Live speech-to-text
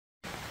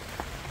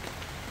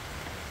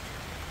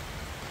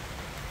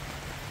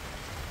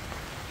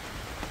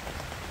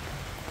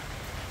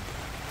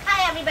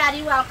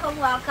everybody,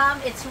 welcome.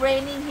 It's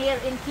raining here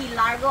in Key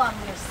Largo and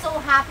we're so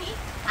happy.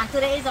 And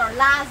today is our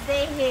last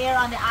day here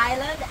on the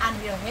island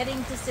and we're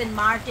heading to St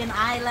Maarten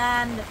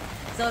Island.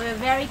 So we're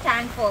very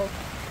thankful.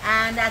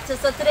 And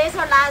so today's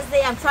our last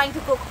day. I'm trying to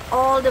cook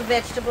all the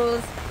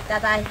vegetables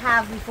that I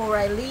have before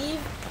I leave.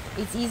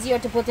 It's easier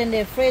to put in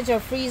the fridge or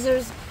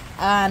freezers,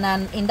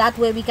 and in that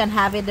way we can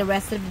have it the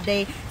rest of the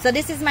day. So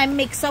this is my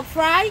mix-up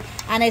fry,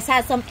 and it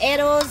has some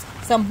arrows,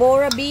 some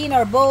bora bean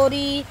or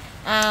bodi,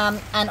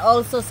 and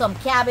also some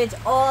cabbage,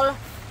 all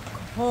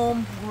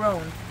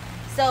homegrown.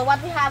 So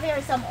what we have here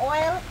is some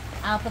oil.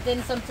 I'll put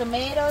in some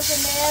tomatoes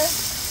in there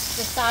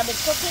to start the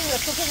cooking.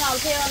 We're cooking out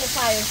here on the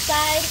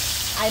fireside.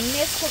 I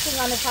miss cooking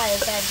on the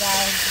fireside,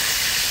 guys.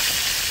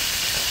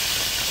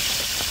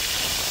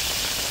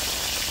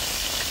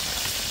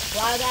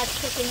 While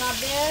that's cooking up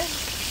there,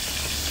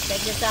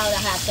 check this out. I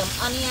have some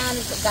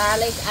onions,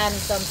 garlic, and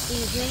some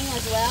seasoning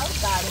as well,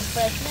 garlic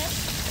freshness.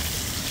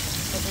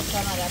 Put in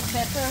some of that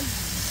pepper.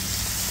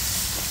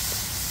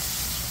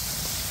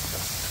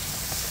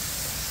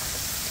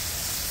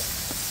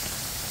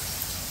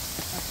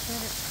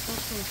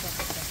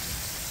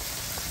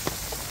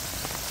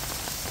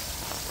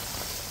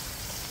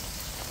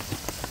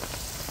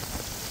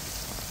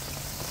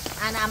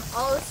 And I'm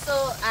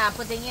also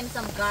putting in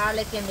some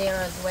garlic in there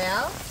as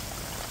well.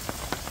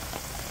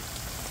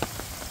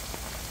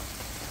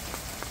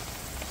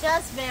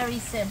 Just very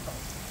simple.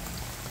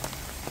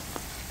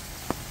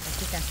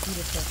 As you can see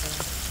the pepper.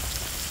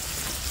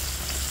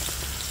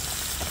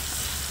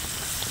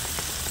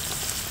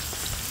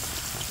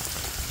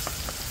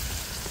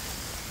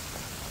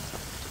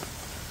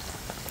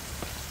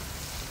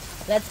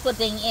 Let's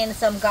putting in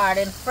some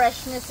garden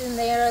freshness in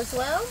there as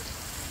well.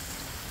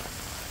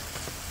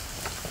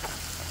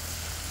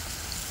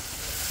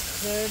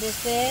 Stir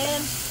this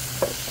in.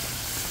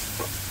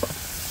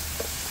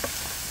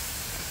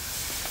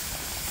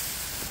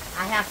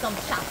 I have some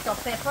chopped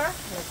up pepper.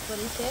 Let's put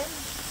it in.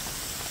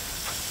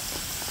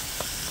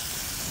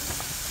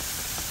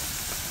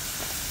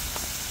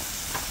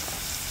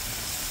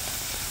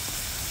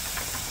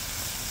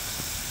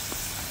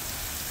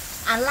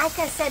 And like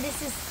I said,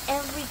 this is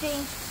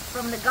everything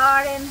from the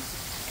garden,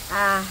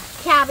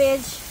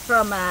 cabbage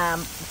from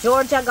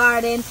Georgia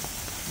garden,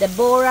 the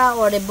bora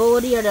or the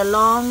bodi or the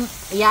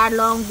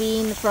yard-long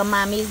bean from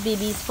Mommy's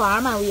Baby's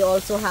farm, and we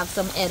also have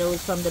some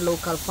arrows from the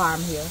local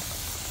farm here.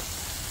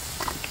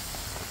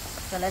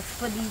 So let's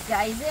put these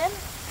guys in.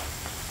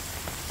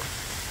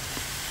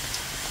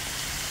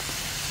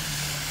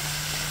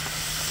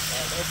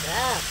 Set this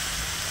up.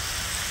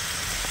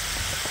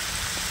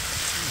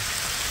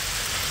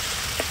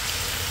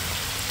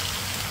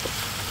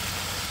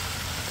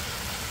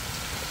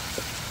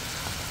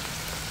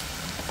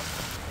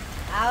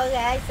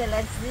 Okay, so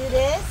let's do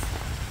this.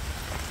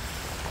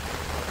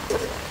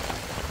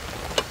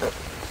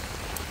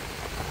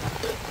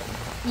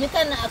 You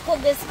can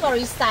cook this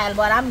curry style,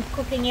 but I'm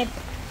cooking it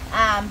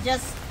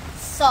just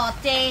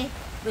saute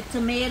with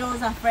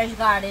tomatoes and fresh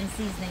garden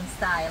seasoning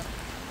style.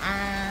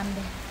 And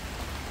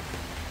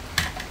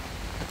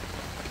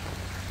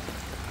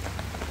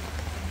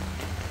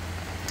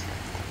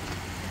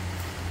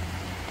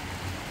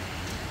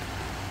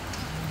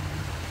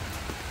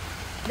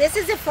this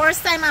is the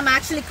first time I'm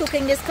actually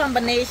cooking this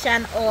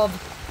combination of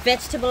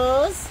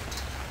vegetables,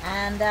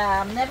 and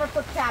never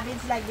put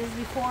cabbage like this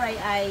before.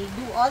 I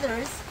do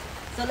others.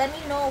 So let me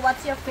know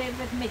what's your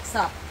favorite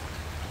mix-up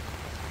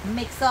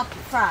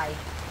fry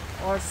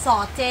or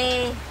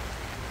saute.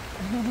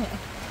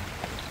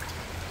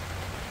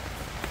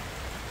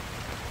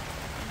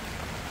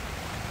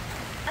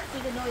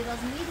 Even though it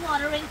doesn't need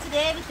watering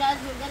today because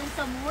we're getting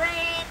some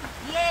rain.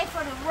 Yay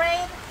for the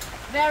rain.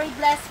 Very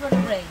blessed for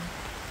the rain.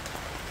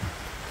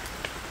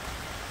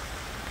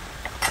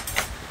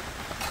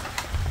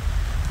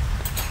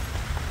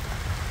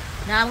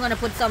 Now I'm going to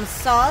put some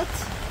salt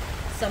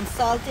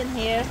in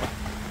here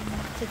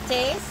to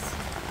taste.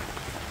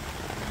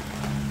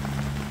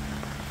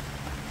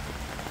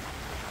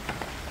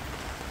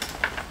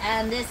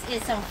 And this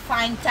is some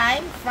frying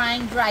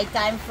dry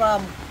thyme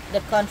from the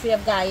country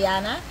of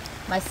Guyana.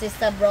 My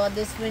sister brought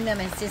this with me.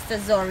 My sister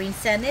Zorine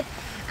sent it.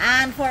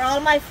 And for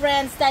all my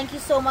friends, thank you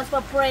so much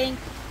for praying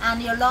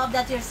and your love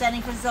that you're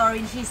sending for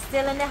Zorine. She's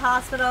still in the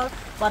hospital,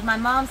 but my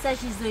mom says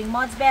she's doing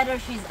much better.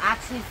 She's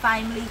actually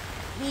finally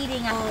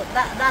eating, so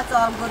that's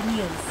all good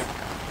news.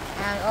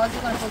 And also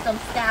going to put some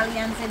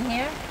scallions in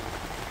here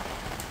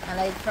and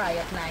let it fry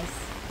up nice.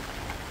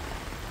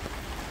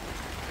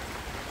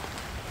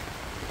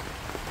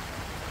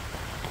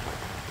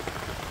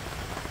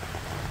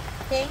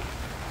 Okay.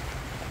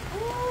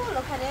 Ooh,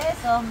 look at this.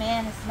 Oh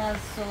man, it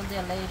smells so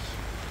delicious.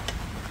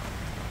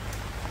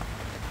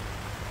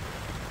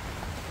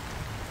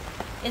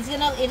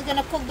 It's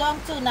gonna cook down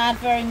too, not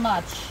very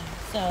much.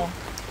 So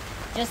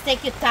just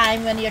take your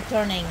time when you're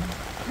turning.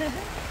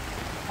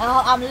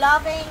 Oh, I'm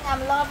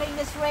loving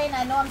this rain.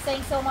 I know I'm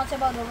saying so much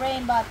about the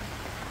rain, but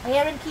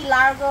here in Key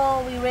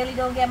Largo, we really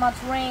don't get much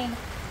rain.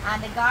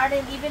 And the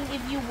garden, even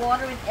if you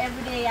water it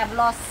every day, I've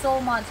lost so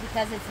much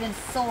because it's been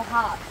so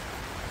hot.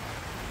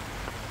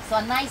 So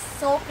a nice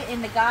soak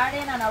in the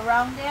garden and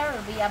around there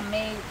will be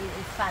amazing.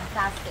 It's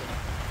fantastic.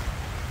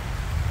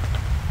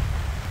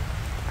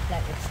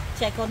 Let's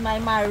check out my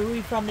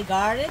marui from the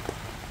garden.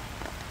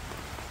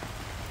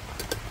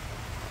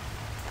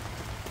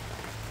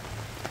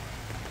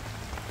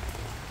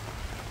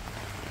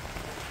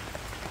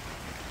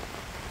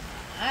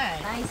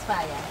 Alright, nice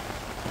fire.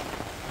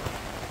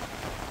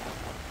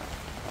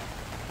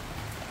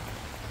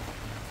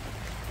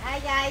 Hi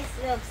guys,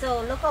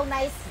 look how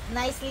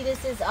nicely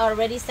this is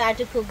already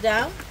started to cook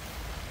down.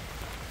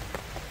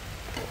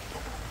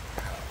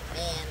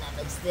 Man, that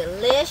looks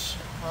delish.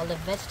 All the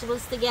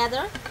vegetables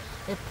together.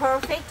 They're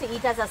perfect to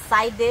eat as a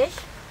side dish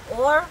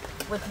or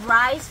with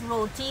rice,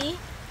 roti,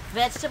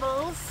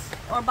 vegetables,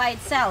 or by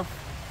itself.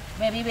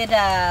 Maybe with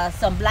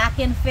some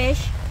blackened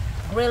fish,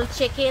 grilled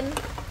chicken,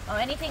 or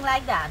anything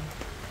like that.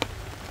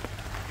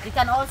 You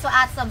can also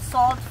add some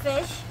salt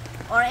fish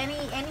or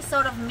any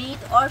sort of meat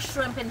or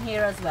shrimp in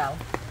here as well.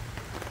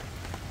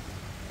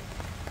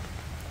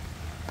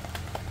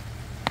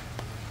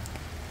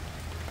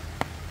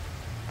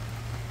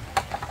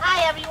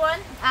 Hi everyone.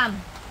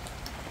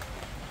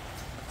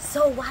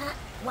 So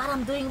what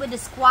I'm doing with the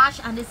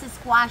squash, and this is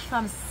squash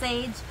from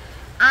Sage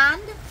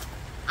and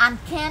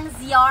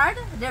Ken's yard,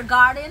 their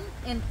garden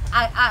in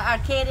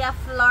Arcadia,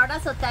 Florida.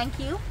 So thank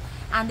you.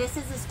 And this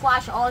is the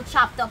squash all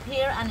chopped up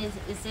here, and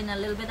it's in a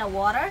little bit of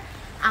water.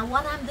 And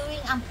what I'm doing,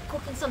 I'm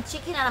cooking some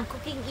chicken, and I'm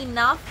cooking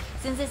enough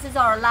since this is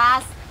our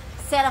last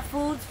set of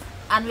foods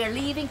and we're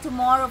leaving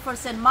tomorrow for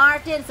St.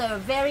 Maarten. So we're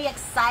very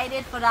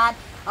excited for that,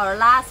 our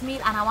last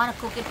meal, and I want to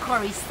cook it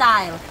curry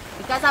style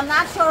because I'm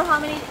not sure how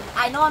many,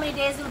 I know how many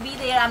days we'll be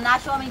there. I'm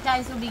not sure how many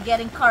times we'll be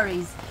getting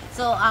curries.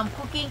 So I'm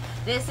cooking,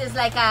 this is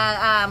like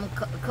a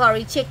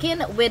curry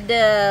chicken with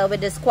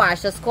the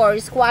squash. So curry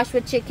squash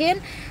with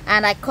chicken,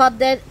 and I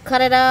cut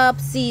it up,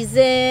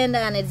 seasoned,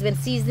 and it's been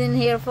seasoned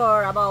here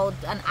for about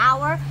an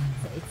hour.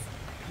 So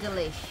it's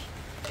delish.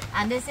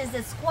 And this is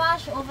the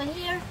squash over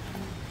here.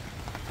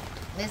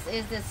 This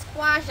is the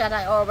squash that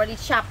I already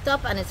chopped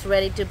up, and it's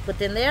ready to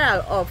put in there.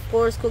 I'll of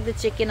course cook the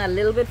chicken a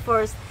little bit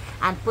first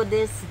and put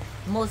this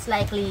most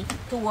likely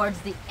towards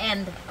the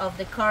end of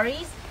the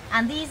curries.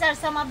 And these are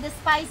some of the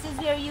spices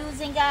we are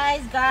using,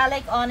 guys.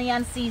 Garlic,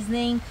 onion,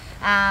 seasoning,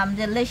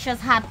 delicious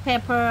hot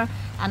pepper,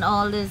 and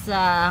all this.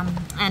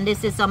 And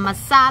this is some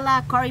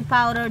masala, curry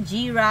powder,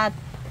 jeera,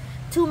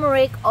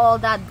 turmeric, all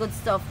that good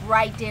stuff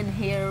right in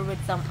here with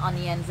some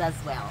onions as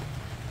well.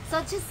 So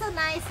just a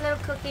nice little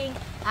cooking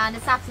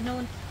this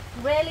afternoon.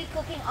 Really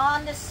cooking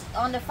on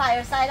the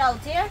fireside out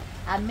here.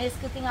 I miss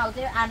cooking out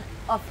here, and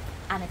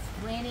it's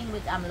raining,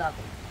 which I'm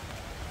loving.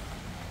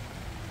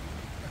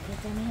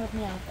 Can you help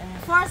me out?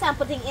 First, I'm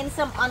putting in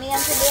some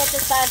onions in there to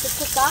start to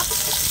cook up.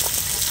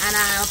 And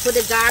I'll put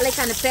the garlic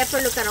and the pepper.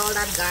 Look at all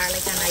that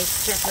garlic and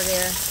nice pepper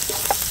there.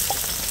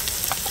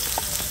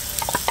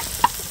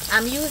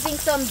 I'm using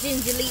some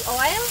gingerly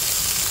oil.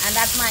 And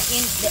that's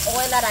the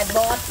oil that I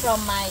bought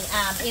from my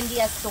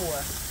India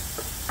store.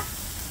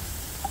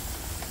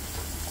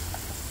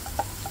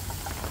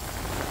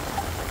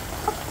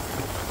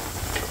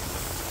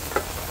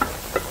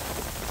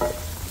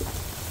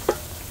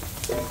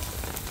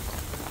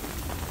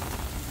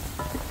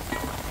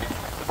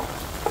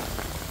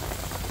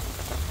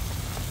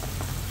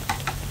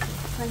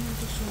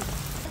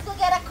 Let's go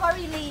get a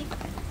curry leaf,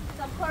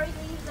 some curry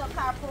leaves or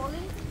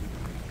carpoli.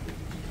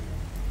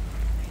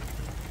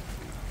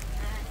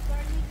 And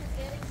curry leaf is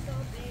getting so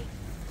big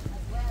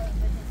as well,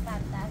 which is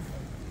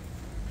fantastic.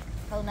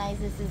 How nice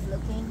this is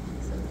looking.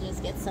 So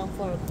just get some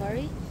for a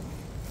curry.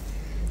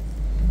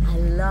 I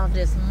love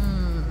this.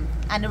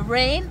 And the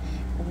rain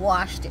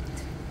washed it.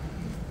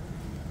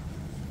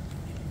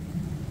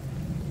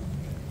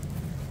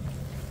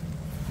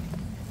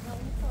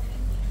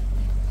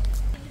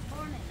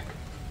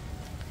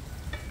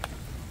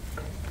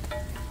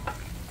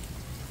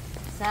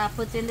 So I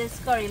put in this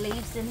curry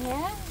leaves in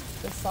here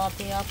to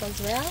saute up as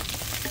well.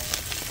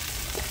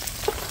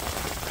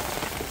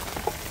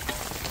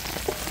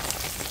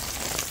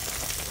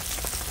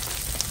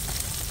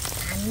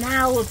 And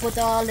now we'll put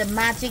all the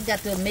magic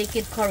that will make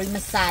it curry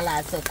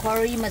masala. So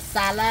curry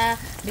masala,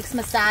 mixed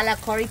masala,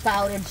 curry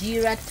powder,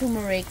 jeera,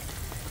 turmeric,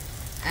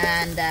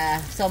 and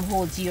some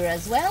whole jeera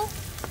as well.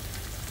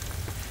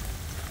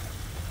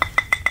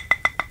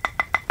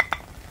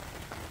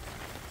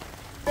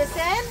 This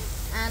in.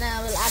 And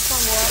I will add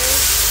some water.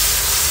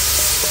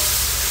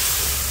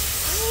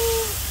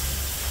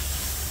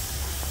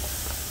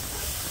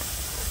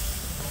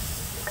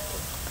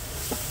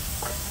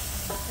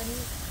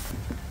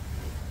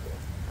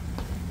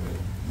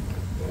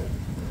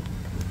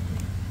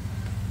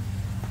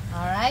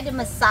 Alright, the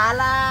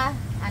masala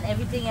and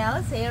everything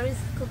else here is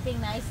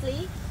cooking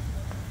nicely.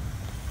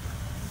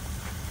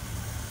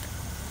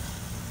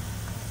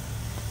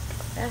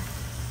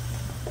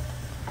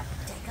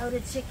 Take out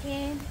the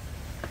chicken.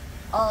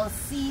 All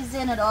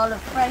seasoned with all the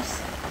fresh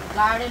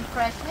garden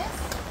freshness.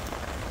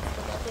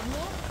 Put that in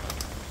here.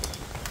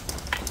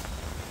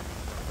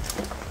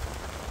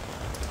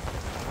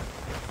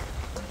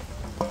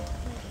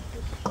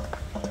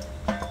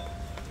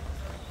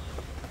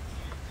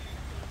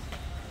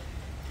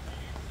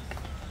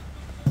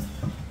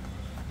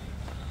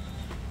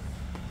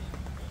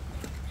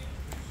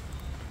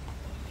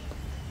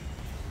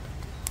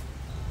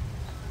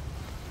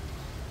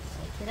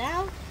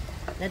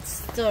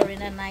 Let's stir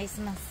in a nice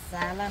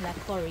masala and a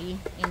curry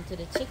into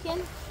the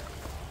chicken.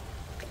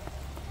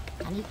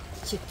 And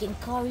it's chicken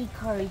curry,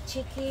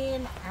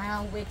 chicken,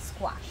 and with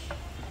squash.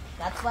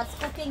 That's what's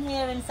cooking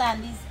here in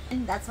Sandy's.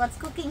 That's what's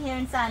cooking here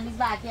in Sandy's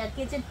backyard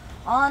kitchen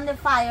on the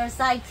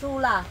Fireside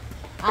Chulha.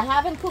 I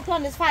haven't cooked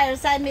on this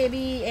fireside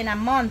maybe in a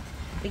month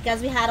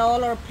because we had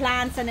all our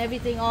plants and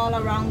everything all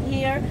around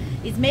here.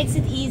 It makes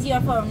it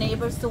easier for our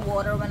neighbors to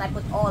water when I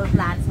put all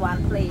plants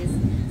one place.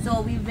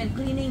 So we've been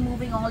cleaning,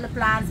 moving all the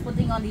plants,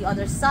 putting on the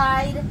other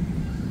side.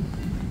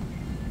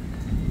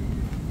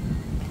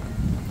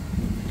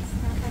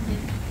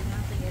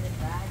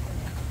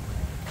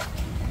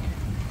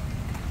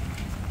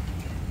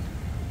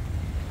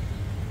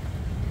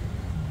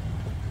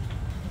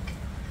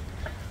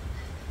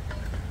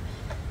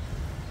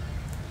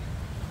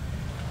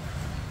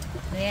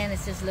 Man,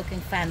 it's just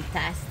looking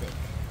fantastic.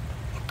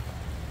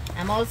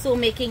 I'm also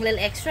making a little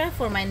extra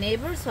for my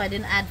neighbors, so I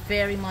didn't add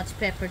very much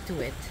pepper to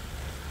it.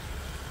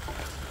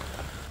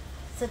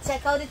 So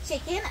check out the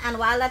chicken, and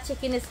while that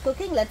chicken is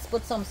cooking, let's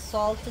put some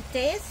salt to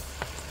taste.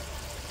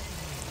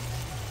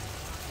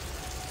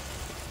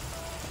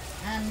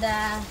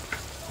 And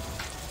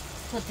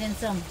put in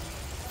some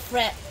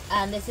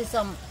and this is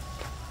some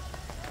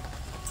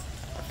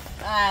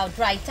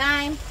dry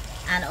thyme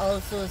and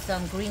also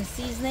some green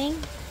seasoning.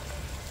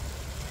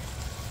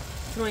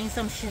 Throwing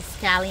some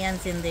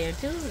scallions in there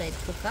too, let it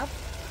cook up.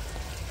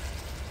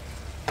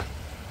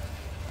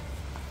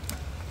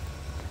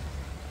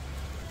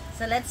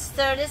 So let's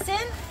stir this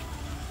in.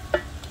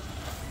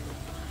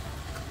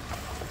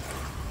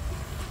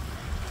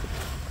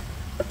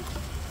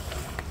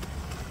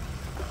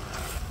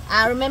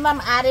 I remember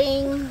I'm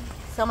adding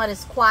some of the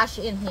squash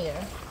in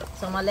here.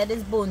 So I'm gonna let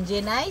this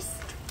bunjay nice.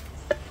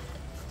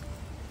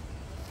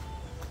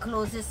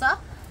 Close this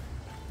up.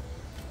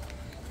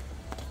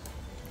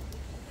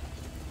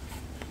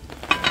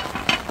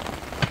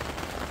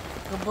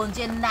 The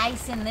bunjay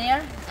nice in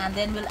there, and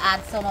then we'll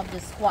add some of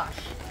the squash.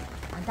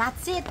 And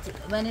that's it.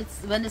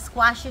 When the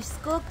squash is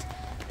cooked,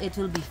 it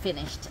will be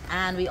finished.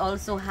 And we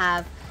also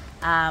have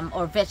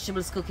our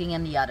vegetables cooking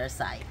on the other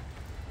side.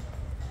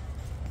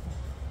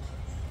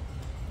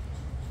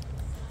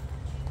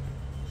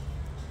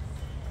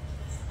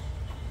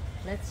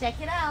 Let's check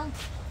it out.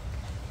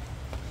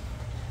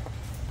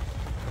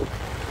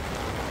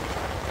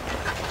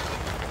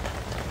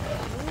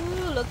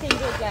 Ooh, looking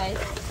good, guys.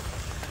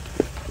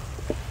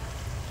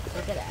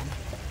 Look at that.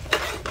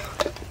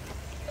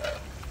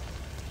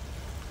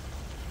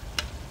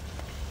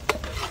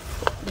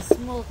 The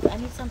smoke, I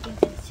need something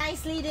to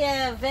nicely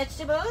the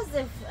vegetables.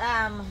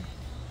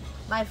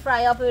 I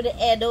fry up with the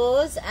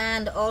eddos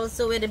and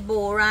also with the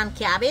boar and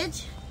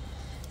cabbage.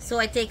 So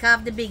I take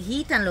off the big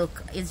heat, and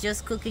look, it's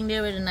just cooking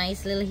there with a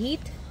nice little heat.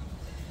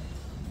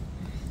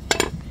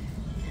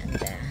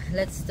 And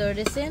let's stir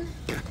this in.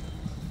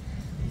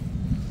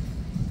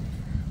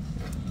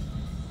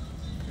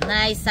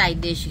 Nice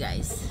side dish,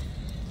 guys.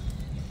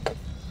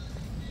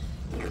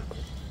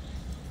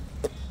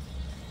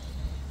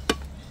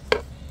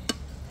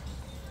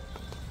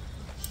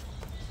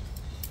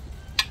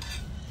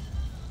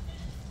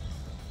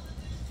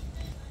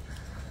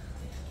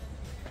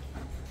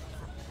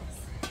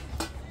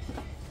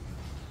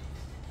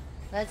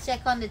 Let's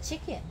check on the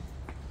chicken.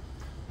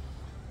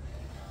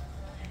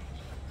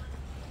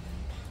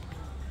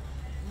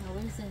 Oh,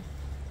 where's it?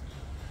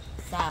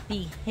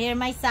 Sapi. Here,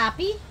 my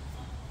sapi.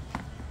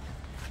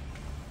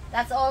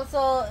 That's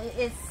also,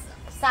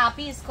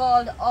 sapi is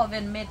called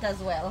oven mitt as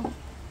well.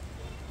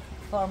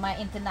 For my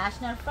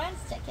international friends,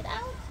 check it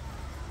out.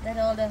 Let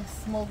all the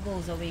smoke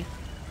goes away.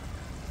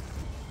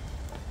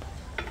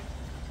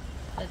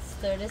 Let's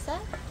stir this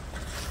up.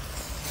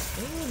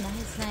 Ooh,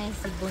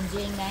 nice. It's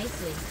bunjaying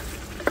nicely.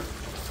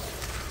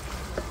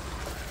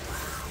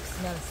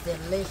 Smells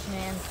delish,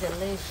 man. It's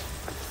delish.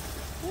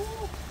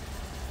 Ooh.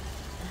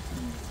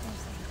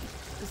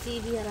 You see,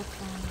 we are a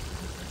fan.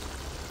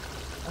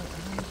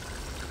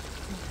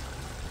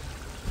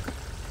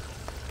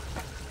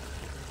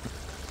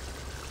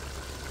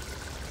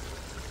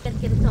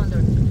 Get the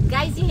thunder.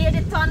 Guys, you hear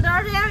the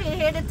thunder there? You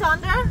hear the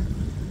thunder?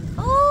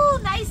 Oh,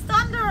 nice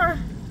thunder.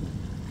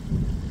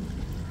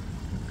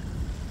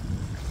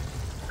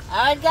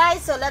 Alright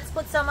guys, so let's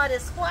put some of the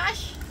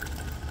squash.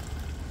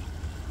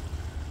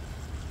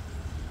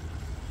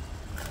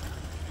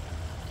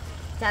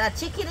 The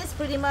chicken is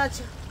pretty much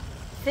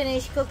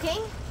finished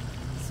cooking.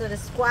 So the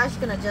squash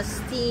gonna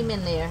just steam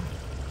in there.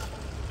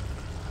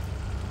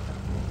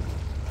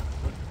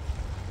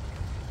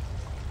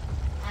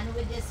 And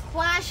with the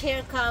squash,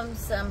 here comes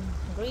some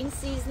green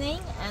seasoning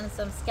and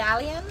some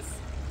scallions.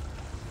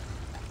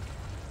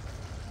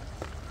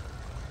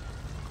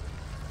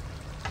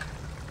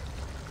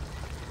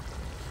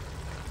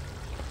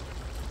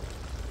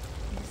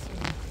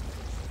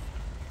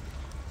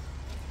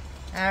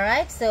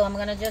 Alright, so I'm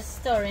gonna just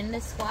stir in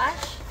the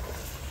squash.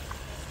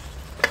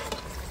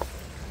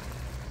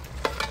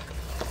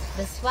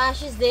 The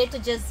squash is there to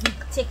just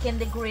thicken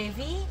the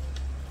gravy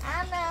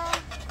and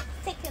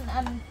chicken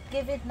and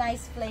give it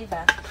nice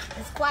flavor.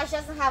 The squash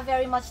doesn't have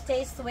very much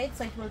taste to it,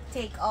 so it will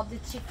take up the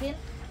chicken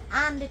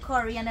and the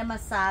curry and the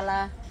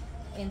masala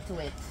into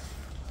it.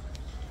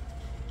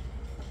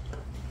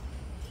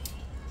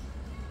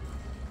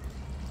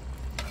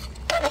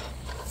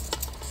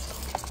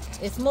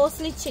 It's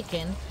mostly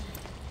chicken.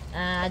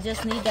 I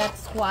just need that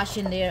squash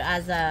in there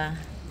as a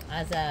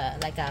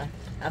like a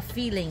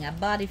feeling, a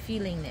body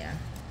feeling there.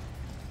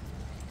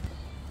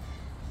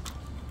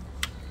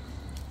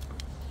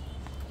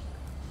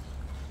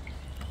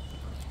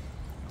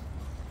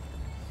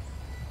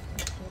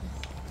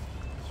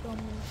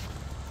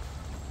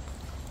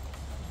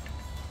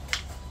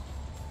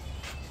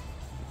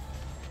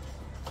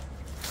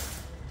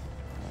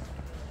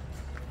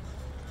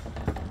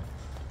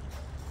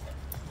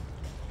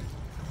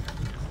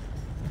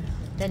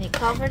 Then you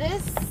cover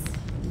this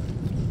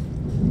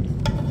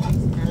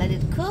and let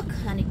it cook,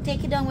 and you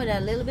take it down with a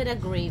little bit of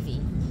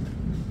gravy.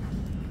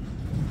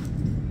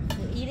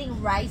 We're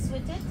eating rice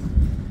with it,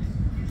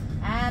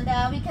 and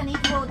we can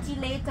eat roti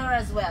later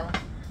as well.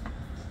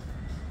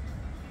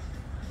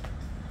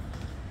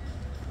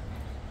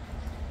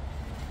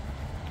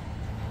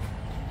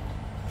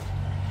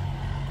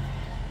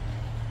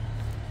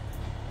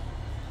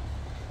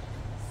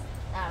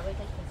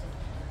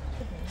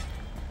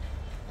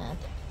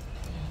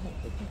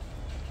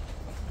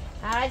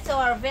 Alright, so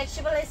our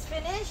vegetable is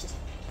finished.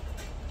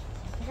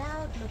 Check it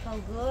out. Look how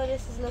good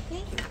this is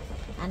looking.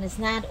 And it's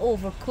not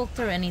overcooked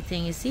or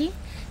anything, you see?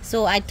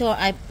 So I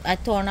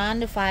turn on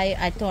the fire,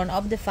 I turn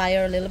up the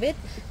fire a little bit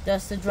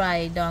just to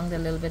dry down the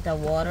little bit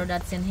of water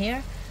that's in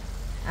here.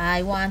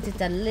 I want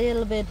it a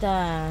little bit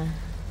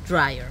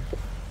drier.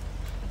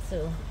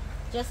 So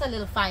just a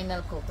little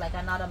final cook, like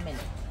another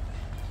minute.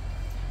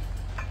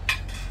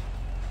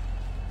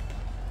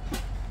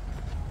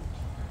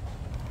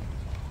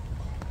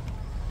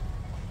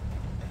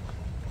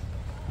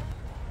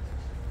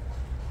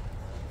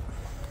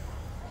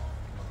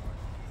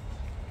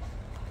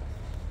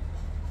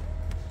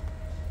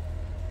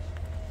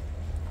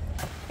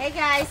 Hey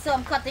guys, so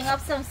I'm cutting up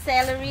some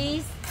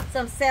celery.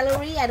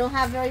 I don't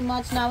have very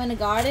much now in the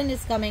garden.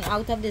 It's coming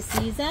out of the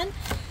season.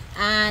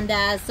 And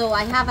so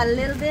I have a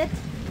little bit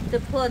to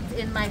put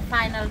in my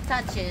final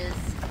touches.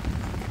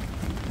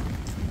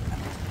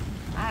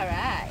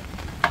 Alright.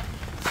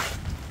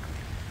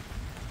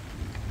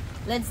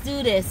 Let's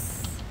do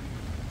this.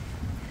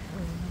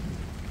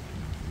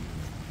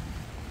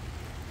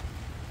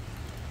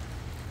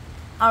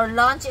 Our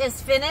lunch is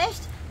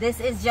finished. This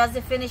is just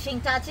the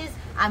finishing touches.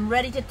 I'm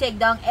ready to take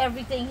down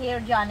everything here,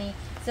 Johnny.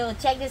 So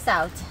check this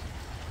out.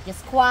 The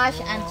squash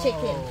and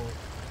chicken.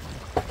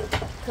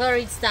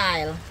 Curried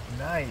style.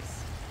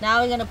 Nice.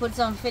 Now we're going to put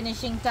some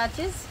finishing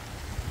touches.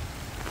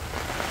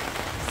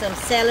 Some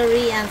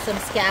celery and some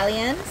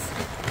scallions.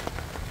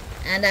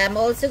 And I'm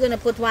also going to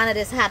put one of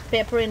this hot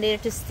pepper in there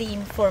to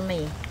steam for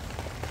me.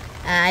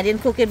 I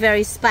didn't cook it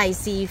very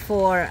spicy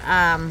for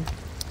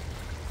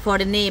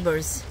the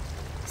neighbors.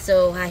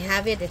 So I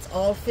have it. It's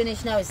all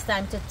finished now. It's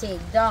time to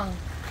take down.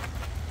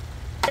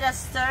 Let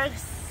us stir.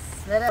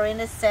 Let us in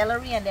the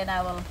celery, and then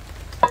I will.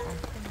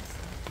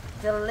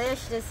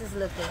 Delicious this is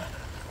looking.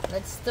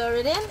 Let's stir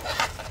it in.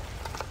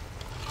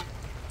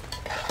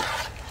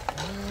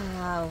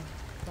 Wow,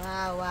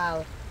 wow,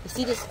 wow! You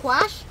see the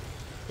squash?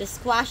 The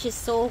squash is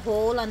so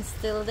whole and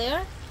still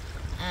there,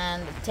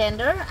 and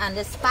tender. And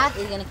this pot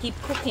is gonna keep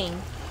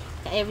cooking.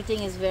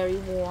 Everything is very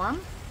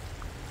warm.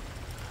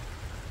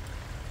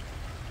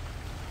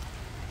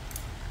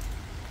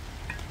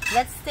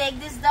 Let's take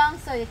this down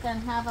so you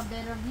can have a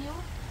better view.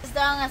 This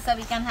down so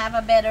we can have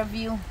a better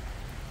view.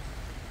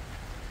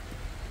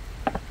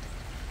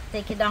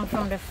 Take it down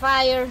from the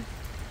fire.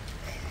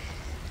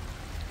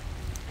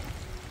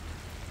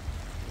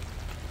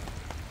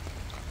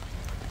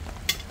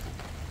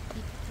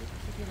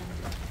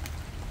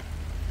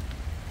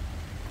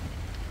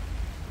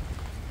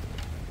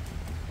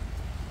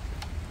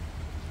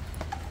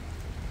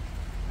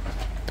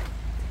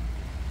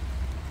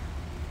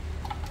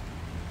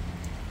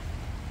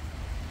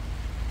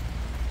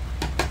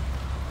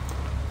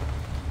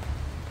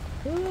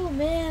 Oh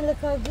man, look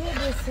how good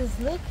this is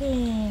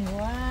looking.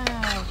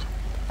 Wow,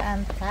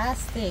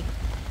 fantastic.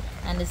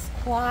 And the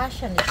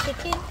squash and the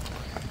chicken.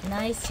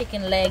 Nice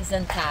chicken legs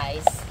and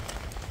thighs.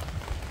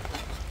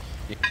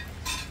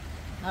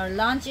 Our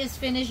lunch is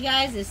finished,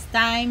 guys. It's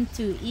time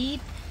to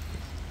eat.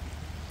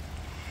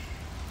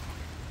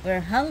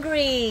 We're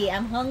hungry.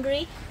 I'm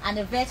hungry. And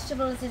the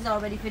vegetables is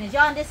already finished.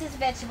 John, this is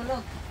vegetable.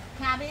 Look,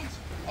 cabbage,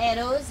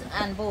 eddos,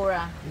 and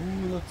bora.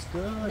 Ooh, looks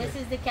good. This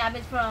is the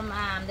cabbage from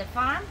the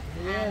farm,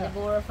 and the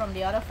bora from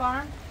the other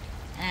farm,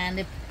 and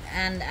the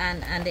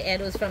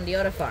eddos from the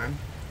other farm,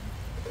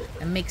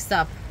 and mixed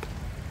up.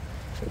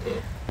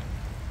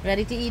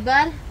 Ready to eat,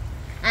 bud?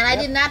 And I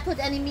did not put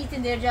any meat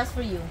in there, just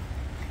for you.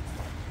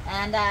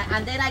 And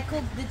then I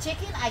cooked the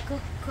chicken. I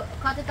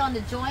cut it on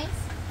the joints,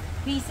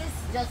 pieces,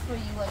 just for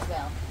you as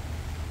well.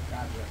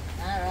 Gotcha.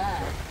 All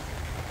right.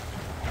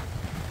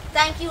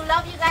 Thank you,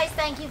 love you guys.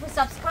 Thank you for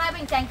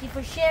subscribing. Thank you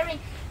for sharing.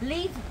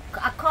 Leave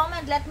a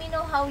comment. Let me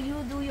know how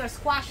you do your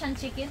squash and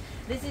chicken.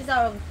 This is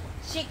our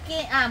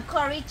chicken,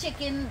 curry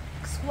chicken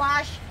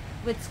squash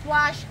with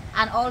squash,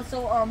 and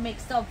also our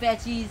mixed up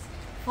veggies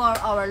for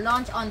our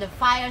lunch on the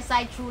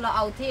Fireside Chulha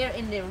out here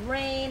in the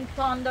rain,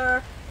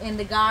 thunder, in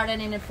the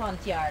garden, in the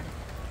front yard.